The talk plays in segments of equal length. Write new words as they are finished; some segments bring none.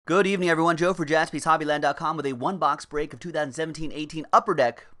Good evening, everyone. Joe for JaspysHobbyland.com with a one-box break of 2017-18 Upper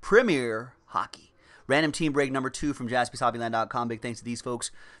Deck Premier Hockey. Random team break number 2 from JaspysHobbyland.com. Big thanks to these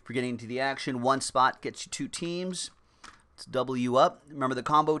folks for getting into the action. One spot gets you 2 teams. Let's double you up. Remember, the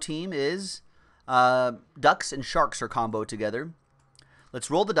combo team is Ducks and Sharks are combo together.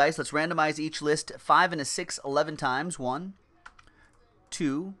 Let's roll the dice. Let's randomize each list 5 and a 6 11 times. 1,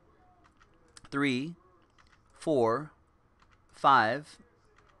 2, 3, 4, 5,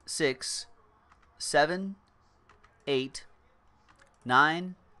 6, 7, 8,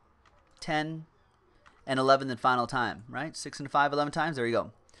 9, 10, and 11 the final time, right? 6 and 5, 11 times. There you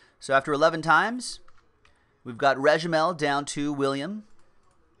go. So after 11 times, we've got Regimel down to William.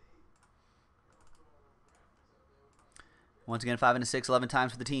 Once again, 5 and a 6, 11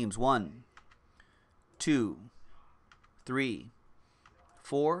 times for the teams. 1, 2, 3,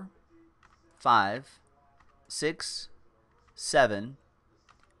 4, 5, 6, 7,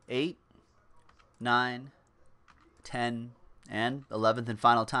 8, 9, 10, and 11th and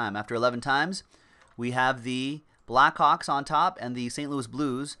final time. After 11 times, we have the Blackhawks on top and the St. Louis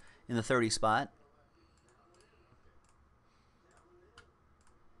Blues in the 30 spot.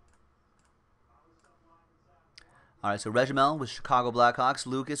 All right, so Regimel with Chicago Blackhawks,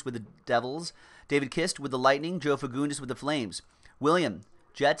 Lucas with the Devils, David Kist with the Lightning, Joe Fagundes with the Flames, William,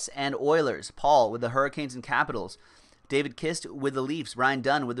 Jets and Oilers, Paul with the Hurricanes and Capitals, David Kist with the Leafs, Brian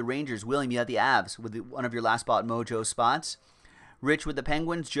Dunn with the Rangers, William, you had the Avs with one of your last spot mojo spots, Rich with the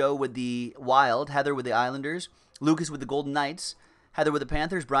Penguins, Joe with the Wild, Heather with the Islanders, Lucas with the Golden Knights, Heather with the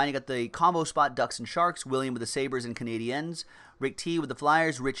Panthers, Brian, you got the combo spot Ducks and Sharks, William with the Sabres and Canadiens, Rick T with the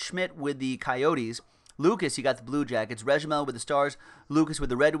Flyers, Rich Schmidt with the Coyotes, Lucas, you got the Blue Jackets, Regimel with the Stars, Lucas with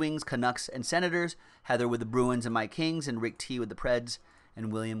the Red Wings, Canucks and Senators, Heather with the Bruins and my Kings, and Rick T with the Preds, and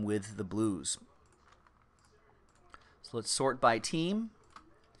William with the Blues. So let's sort by team.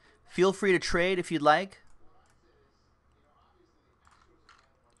 Feel free to trade if you'd like.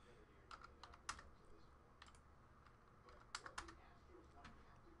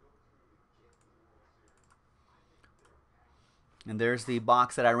 And there's the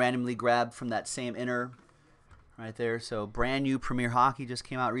box that I randomly grabbed from that same inner right there. So brand new Premier Hockey just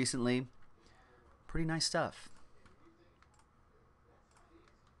came out recently. Pretty nice stuff.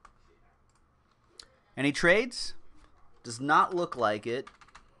 Any trades? Does not look like it.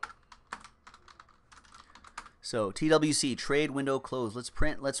 So TWC, trade window closed. Let's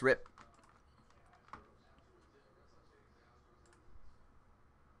print, let's rip.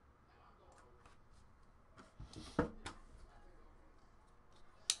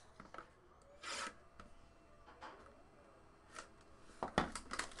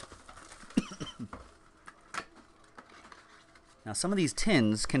 Now some of these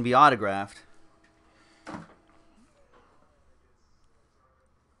tins can be autographed.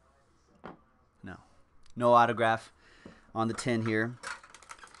 No autograph on the tin here,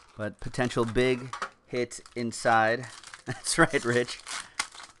 but potential big hit inside. That's right, Rich.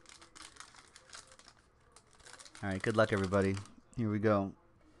 All right, good luck, everybody. Here we go.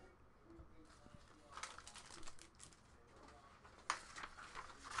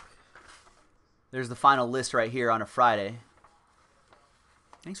 There's the final list right here on a Friday.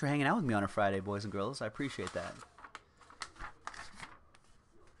 Thanks for hanging out with me on a Friday, boys and girls. I appreciate that.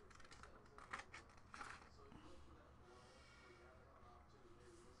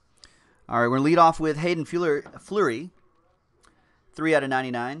 All right, we're going to lead off with Hayden Fleury. 3 out of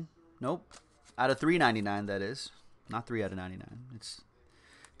 99. Nope. Out of 399, that is. Not 3 out of 99. It's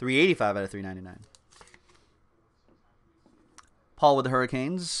 385 out of 399. Paul with the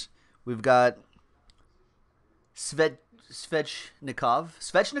Hurricanes. We've got Svechnikov.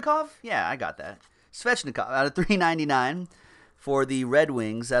 Svechnikov? Yeah, I got that. Svechnikov out of 399 for the Red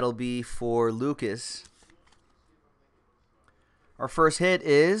Wings. That'll be for Lucas. Our first hit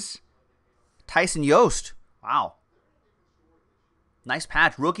is Tyson Yost. Wow. Nice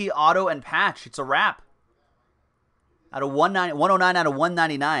patch. Rookie, auto, and patch. It's a wrap. Out of 109 out of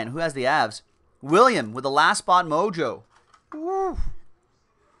 199. Who has the Avs? William with the last spot mojo. Woo.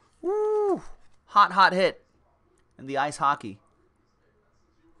 Woo. Hot, hot hit. And the ice hockey.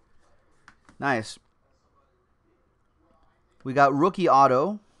 Nice. We got rookie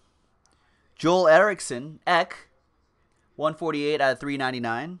auto. Joel Eriksson. Eck. 148 out of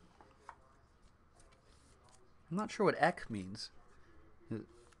 399. I'm not sure what Eck means.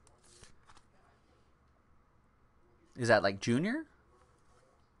 Is that like junior?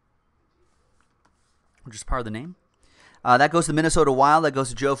 Or just part of the name? That goes to the Minnesota Wild. That goes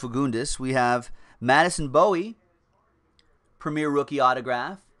to Joe Fagundes. We have Madison Bowie, Premier Rookie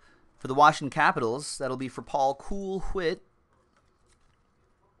autograph. For the Washington Capitals, that'll be for Paul Cool-Whitt.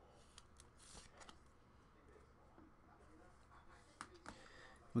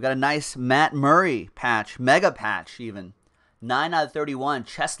 We got a nice Matt Murray patch, mega patch even. 9 out of 31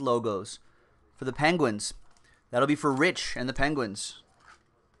 chest logos for the Penguins. That'll be for Rich and the Penguins.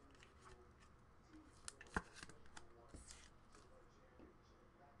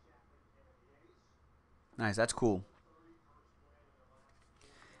 Nice, that's cool.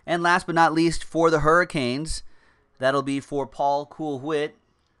 And last but not least, for the Hurricanes, that'll be for Paul Coolwhit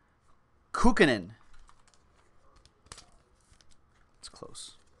Kukkonen. It's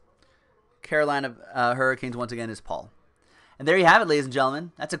close. Carolina Hurricanes once again is Paul. And there you have it, ladies and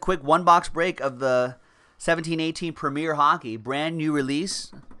gentlemen. That's a quick one-box break of the 17-18 Premier Hockey. Brand new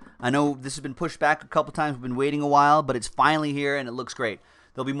release. I know this has been pushed back a couple times. We've been waiting a while, but it's finally here, and it looks great.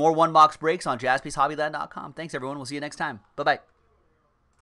 There'll be more one-box breaks on JaspysHobbyland.com. Thanks, everyone. We'll see you next time. Bye-bye.